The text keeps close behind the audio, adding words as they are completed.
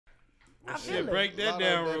I feel Shit, it. break that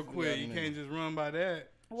down real quick. You can't just run by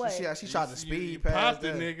that. What? She tried to speed you past pop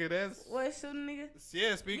the that. nigga. That's What, shoot a nigga?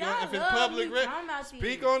 yeah. Speak Y'all on if it's love public. me talking about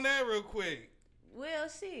Speak this. on that real quick. Well,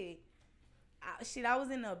 I was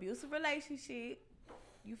in an abusive relationship.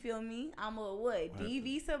 You feel me? I'm a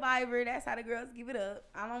DV survivor. That's how the girls give it up.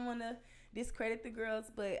 I don't want to discredit the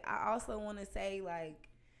girls, but I also want to say like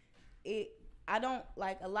I don't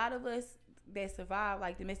like a lot of us that survive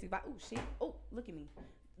like domestic violence. Oh shit! Oh, look at me.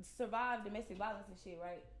 Survive domestic violence and shit,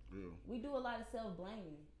 right? Yeah. We do a lot of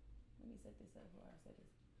self-blaming. Let me set this up before I set this.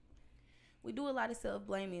 We do a lot of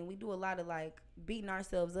self-blaming. We do a lot of like beating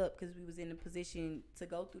ourselves up because we was in a position to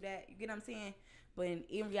go through that. You get what I'm saying? But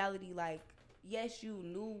in reality, like, yes, you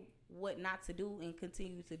knew what not to do and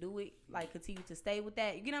continue to do it. Like, continue to stay with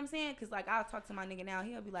that. You get what I'm saying? Because, like, I'll talk to my nigga now.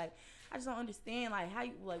 He'll be like, I just don't understand, like, how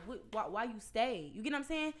you, like, why you stay. You get what I'm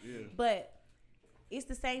saying? Yeah. But it's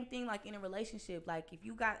the same thing, like, in a relationship. Like, if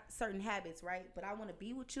you got certain habits, right? But I want to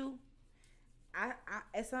be with you. I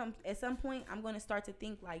at some point, I'm going to start to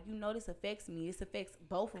think, like, this affects me. This affects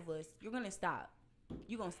both of us. You're going to stop.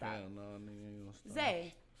 You're going to stop. Hell no, nigga ain't gonna stop.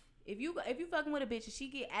 Zay, if you fucking with a bitch and she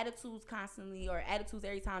get attitudes constantly or attitudes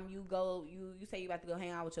every time you go, you say you about to go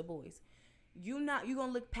hang out with your boys, you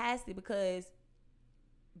gonna look past it because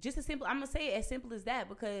just as simple, I'm gonna say it as simple as that,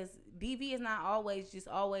 because DV is not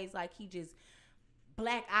always like he just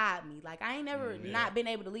black-eyed me. Like, I ain't never not been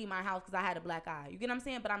able to leave my house because I had a black eye. You get what I'm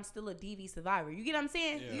saying? But I'm still a DV survivor. You get what I'm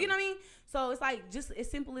saying? Yeah. You get what I mean? So it's like just as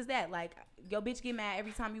simple as that. Like, your bitch get mad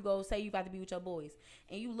every time you go say you about to be with your boys.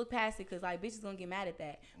 And you look past it because, like, bitch is going to get mad at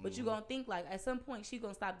that. But you going to think, like, at some point she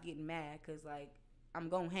going to stop getting mad because, like, I'm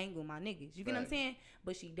going to hang with my niggas. You get what I'm saying?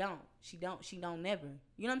 But she don't never.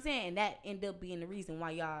 You know what I'm saying? And that end up being the reason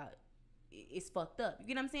why y'all... it's fucked up. You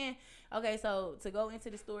get what I'm saying? Okay, so to go into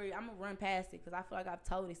the story, I'm gonna run past it because I feel like I've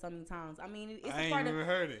told it so many times. I mean,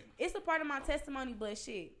 heard it. It's a part of my testimony, but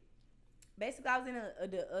shit. Basically, I was in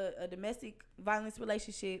a domestic violence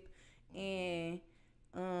relationship, and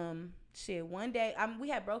one day we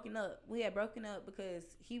had broken up. We had broken up because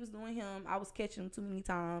he was doing him. I was catching him too many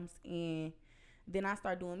times, and then I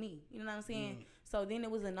started doing me. You know what I'm saying? So then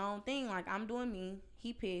it was a known thing. Like, I'm doing me.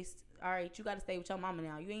 He pissed. All right, you got to stay with your mama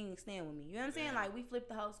now. You ain't even staying with me. You know what I'm saying? Like, we flipped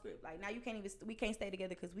the whole script. Like, now we can't stay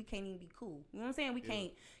together because we can't even be cool. You know what I'm saying? We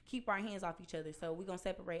can't keep our hands off each other. So we going to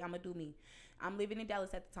separate. I'm going to do me. I'm living in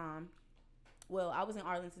Dallas at the time. Well, I was in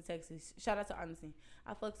Arlington, Texas. Shout out to Arlington.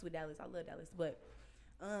 I fucks with Dallas. I love Dallas. But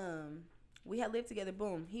we had lived together.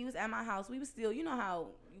 Boom. He was at my house. We was still, you know how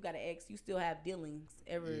you got an ex, you still have dealings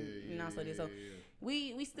So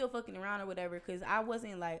we still fucking around or whatever, because I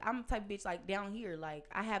wasn't like, I'm the type of bitch like down here, like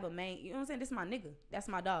I have a main, you know what I'm saying? This is my nigga. That's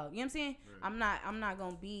my dog. You know what I'm saying? Right. I'm not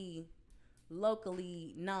gonna be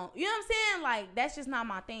locally known. You know what I'm saying? Like, that's just not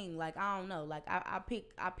my thing. Like, I don't know. Like, I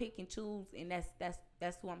pick and choose, and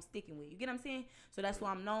that's who I'm sticking with. You get what I'm saying? So that's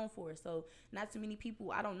what I'm known for. So not too many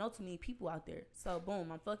people. I don't know too many people out there. So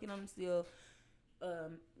boom, I'm fucking on them still.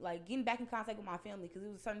 Like, getting back in contact with my family, because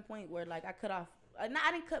it was a certain point where, like, I cut off. I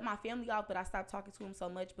didn't cut my family off, but I stopped talking to them so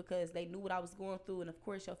much because they knew what I was going through, and of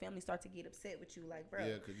course your family start to get upset with you, like, bro.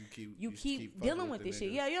 Yeah, because you keep dealing with this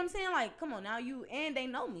shit. Yeah, you know what I'm saying? Like, come on now, and they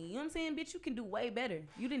know me. You know what I'm saying? Bitch, you can do way better.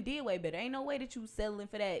 You done did way better. Ain't no way that you settling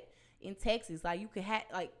for that in Texas. Like, you could have,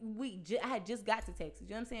 like, I had just got to Texas. You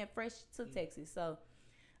know what I'm saying? Fresh to Texas. So,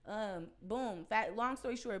 boom. Long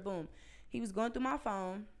story short, boom. He was going through my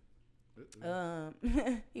phone.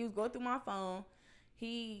 He was going through my phone.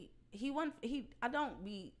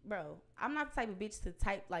 I'm not the type of bitch to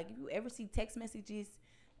type, like, if you ever see text messages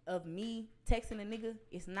of me texting a nigga,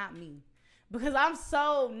 it's not me. Because I'm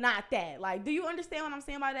so not that. Like, do you understand what I'm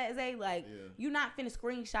saying by that, Zay? Like, you not finna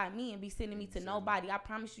screenshot me and be sending me to nobody. I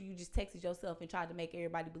promise you just texted yourself and tried to make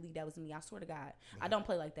everybody believe that was me. I swear to God. I don't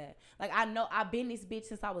play like that. Like, I know I've been this bitch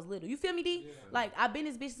since I was little. You feel me, D? Yeah. Like, I've been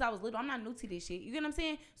this bitch since I was little. I'm not new to this shit. You get what I'm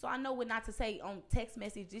saying? So I know what not to say on text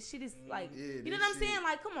message. This shit is like, you know what I'm saying?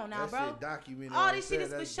 Like, come on now, bro. All this shit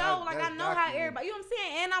is for show. Like, I know how everybody, you know what I'm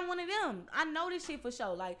saying? And I'm one of them. I know this shit for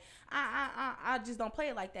show. Like, I just don't play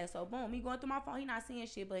it like that. So boom, he going through my phone. He not seeing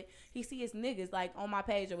shit, but he see his niggas like on my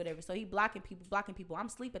page or whatever. So he blocking people. I'm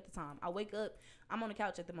asleep at the time. I wake up. I'm on the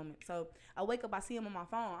couch at the moment. So I wake up. I see him on my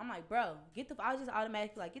phone. I'm like, bro, I was just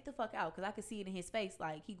automatically like, get the fuck out, because I could see it in his face.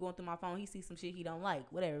 Like, he going through my phone. He sees some shit he don't like,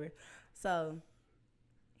 whatever. So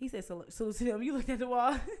he said, salute to him. You looked at the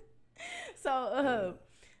wall. So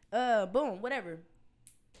boom, whatever.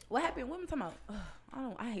 What happened? What am I talking about?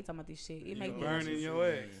 I hate talking about this shit. It makes me burning your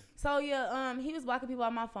ex. So yeah, he was blocking people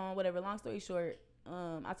on my phone, whatever. Long story short,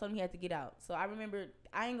 I told him he had to get out. So I remember,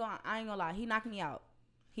 I ain't gonna lie, he knocked me out.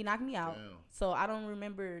 Damn. So I don't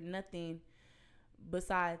remember nothing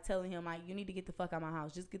besides telling him like, you need to get the fuck out of my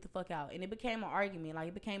house, just get the fuck out. And it became an argument, like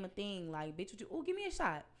it became a thing, like, bitch, what you, oh, give me a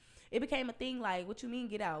shot. It became a thing, like, what you mean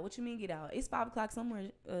get out? What you mean get out? It's 5 o'clock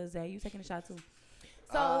somewhere, Zay, you taking a shot too.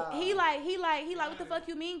 So he like, what the fuck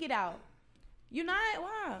you mean get out? You not?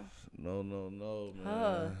 Why? No,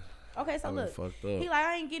 man. Okay, so look, fucked up. he like,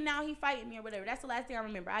 I ain't getting out, he fighting me or whatever. That's the last thing I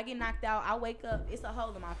remember. I get knocked out, I wake up, it's a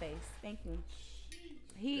hole in my face. Thank you.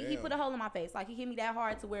 He put a hole in my face. Like, he hit me that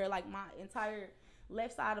hard to where, like, my entire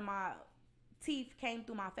left side of my teeth came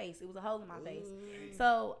through my face. It was a hole in my face.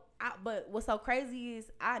 So, but what's so crazy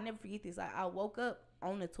is, I never forget this. Like, I woke up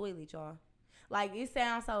on the toilet, y'all. Like, it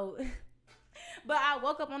sounds so... but I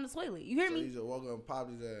woke up on the toilet. You hear me? So you just woke up and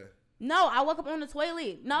popped his ass? No, I woke up on the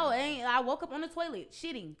toilet. No, it ain't. I woke up on the toilet,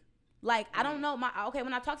 shitting. Like, I don't know.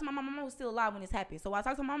 When I talked to my mom was still alive when this happened. So when I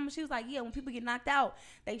talked to my mom, she was like, yeah, when people get knocked out,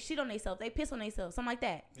 they shit on themselves. They piss on themselves. Something like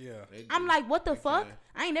that. Yeah. I'm like, what the fuck?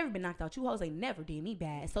 I ain't never been knocked out. You hoes ain't never did me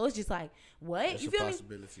bad. So it's just like, what? That's you a feel me?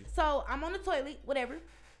 possibility. So I'm on the toilet, whatever.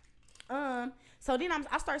 So then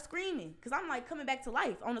I start screaming because I'm like coming back to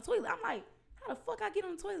life on the toilet. I'm like, how the fuck I get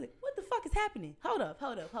on the toilet? What the fuck is happening? Hold up.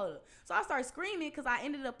 So I start screaming because I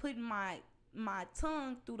ended up putting my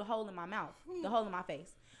tongue through the hole in my mouth, the hole in my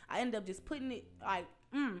face. I ended up just putting it like,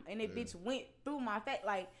 and it bitch went through my face,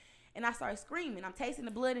 like, and I started screaming. I'm tasting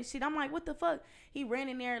the blood and shit. I'm like, what the fuck? He ran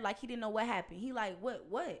in there like he didn't know what happened. He like,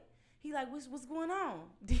 what? He like, what's going on?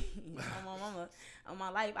 On my mama, on my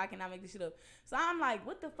life, I cannot make this shit up. So I'm like,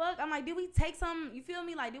 what the fuck? I'm like, did we take something? You feel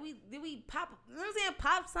me? Like, did we pop? You know what I'm saying?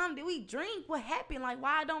 Pop something? Did we drink? What happened? Like,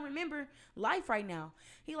 why I don't remember life right now?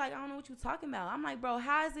 He like, I don't know what you talking about. I'm like, bro,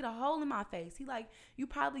 how is it a hole in my face? He like, you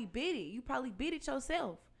probably bit it. You probably bit it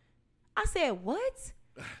yourself. I said, what?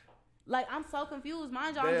 Like, I'm so confused.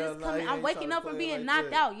 Mind you, I'm just coming. I'm waking up from being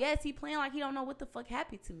knocked out. Yes, he playing like he don't know what the fuck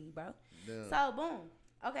happened to me, bro. Damn. So, boom.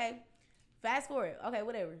 Okay. Fast forward. Okay,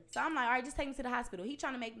 whatever. So, I'm like, all right, just take me to the hospital. He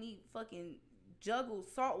trying to make me fucking juggle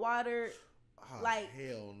salt water. Oh, like,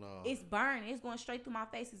 hell no. It's burning. It's going straight through my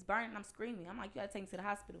face. It's burning. I'm screaming. I'm like, you gotta take me to the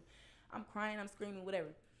hospital. I'm crying. I'm screaming, whatever.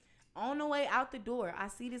 On the way out the door, I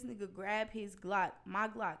see this nigga grab his Glock. My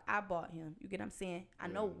Glock. I bought him. You get what I'm saying? I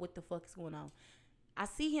know what the fuck is going on. I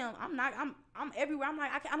see him. I'm everywhere. I'm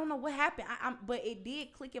like, I don't know what happened. But it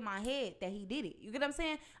did click in my head that he did it. You get what I'm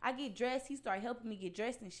saying? I get dressed. He started helping me get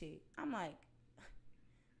dressed and shit. I'm like,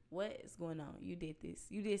 what is going on? You did this.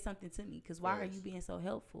 You did something to me. Because why are you being so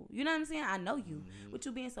helpful? You know what I'm saying? I know you. What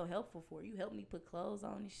you being so helpful for? You helped me put clothes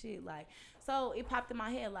on and shit. Like, so it popped in my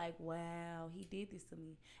head like, wow, he did this to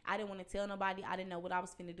me. I didn't want to tell nobody. I didn't know what I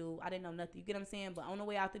was finna do. I didn't know nothing. You get what I'm saying? But on the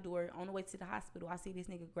way out the door, on the way to the hospital, I see this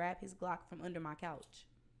nigga grab his Glock from under my couch.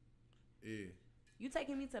 Yeah. You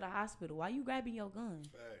taking me to the hospital. Why you grabbing your gun?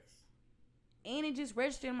 Facts. And it just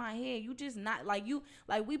registered in my head. You just not like you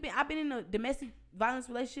like I've been in a domestic violence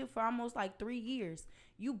relationship for almost like 3 years.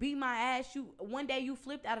 You beat my ass. One day you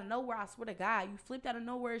flipped out of nowhere. I swear to God, you flipped out of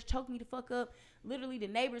nowhere. Choked me the fuck up. Literally, the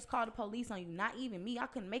neighbors called the police on you. Not even me. I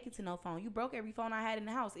couldn't make it to no phone. You broke every phone I had in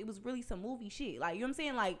the house. It was really some movie shit. Like, you know what I'm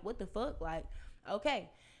saying? Like, what the fuck? Like, okay,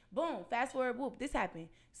 boom. Fast forward. Whoop. This happened.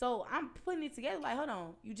 So I'm putting it together. Like, hold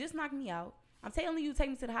on. You just knocked me out. I'm telling you to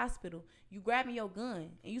take me to the hospital. You grabbing your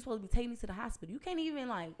gun and you supposed to be taking me to the hospital. You can't even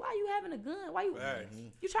like, why you having a gun? Why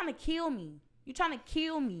you trying to kill me? You trying to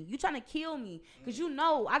kill me. You trying to kill me. Because you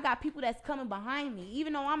know I got people that's coming behind me.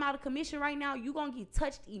 Even though I'm out of commission right now, you going to get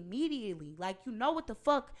touched immediately. Like, you know what the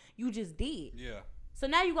fuck you just did. Yeah. So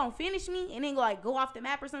now you going to finish me and then like go off the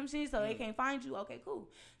map or some shit so they can't find you? Okay, cool.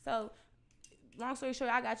 So long story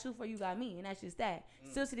short, I got you before you got me. And that's just that.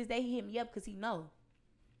 Still to this day, he hit me up because he know.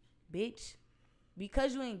 Bitch.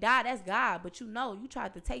 Because you ain't died, that's God. But you know, you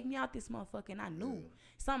tried to take me out this motherfucker and I knew. Yeah.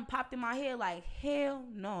 Something popped in my head like, hell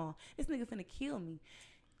no. This nigga finna kill me.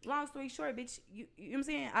 Long story short, bitch, you know what I'm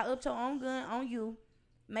saying? I upped your own gun on you.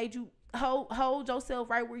 Made you hold yourself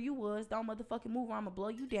right where you was. Don't motherfucking move or I'ma blow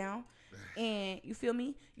you down. And you feel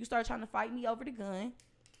me? You start trying to fight me over the gun.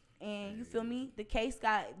 And you feel me? The case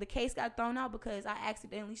got thrown out because I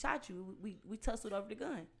accidentally shot you. We tussled over the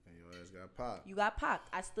gun. Ass got popped. You got popped.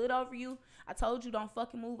 I stood over you. I told you don't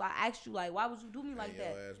fucking move. I asked you like, why would you do me like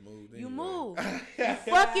that? Your ass moved you anyway. moved.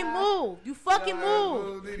 You fucking moved. You fucking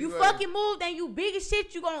moved. You fucking moved. And you big as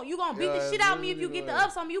shit. You gonna beat the shit out of me if you get the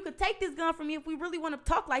ups on me. You could take this gun from me if we really want to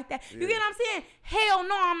talk like that. You get what I'm saying? Hell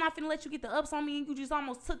no, I'm not finna let you get the ups on me and you just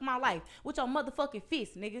almost took my life with your motherfucking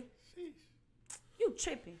fist, nigga. You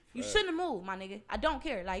tripping. You shouldn't have moved, my nigga. I don't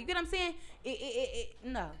care. Like, you get what I'm saying?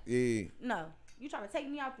 No. Yeah. No. You trying to take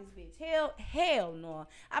me out this bitch. Hell no.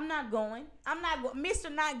 I'm not going.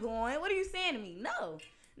 Mr. Not going. What are you saying to me? No,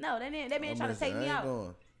 that man trying to take me out.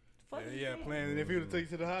 Going. Fuck is you Yeah, saying? playing. And if he would have took you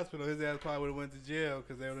to the hospital, his ass probably would have went to jail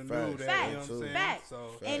because they would have knew Facts. that. Facts. You know what I'm saying? Facts.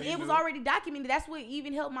 So, And it was already documented. That's what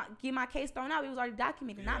even helped get my case thrown out. It was already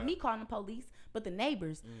documented. Not Yeah. me calling the police, but the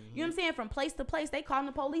neighbors. You know what I'm saying? From place to place, they calling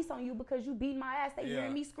the police on you because you beat my ass. They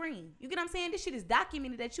hearing me scream. You get what I'm saying? This shit is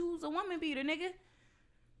documented that you was a woman beater, nigga.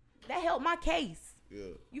 That helped my case. Yeah.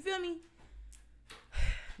 You feel me?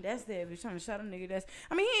 That's that bitch trying to shot a nigga.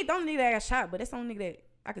 I mean, he ain't the only nigga that got shot, but that's the only nigga that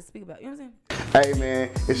I can speak about. You know what I'm saying? Hey man,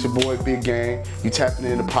 it's your boy Big Gang. You tapping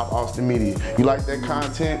into Pop Austin Media. You like that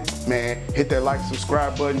content? Man, hit that like,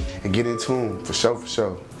 subscribe button, and get in tune for sure, for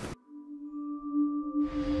sure.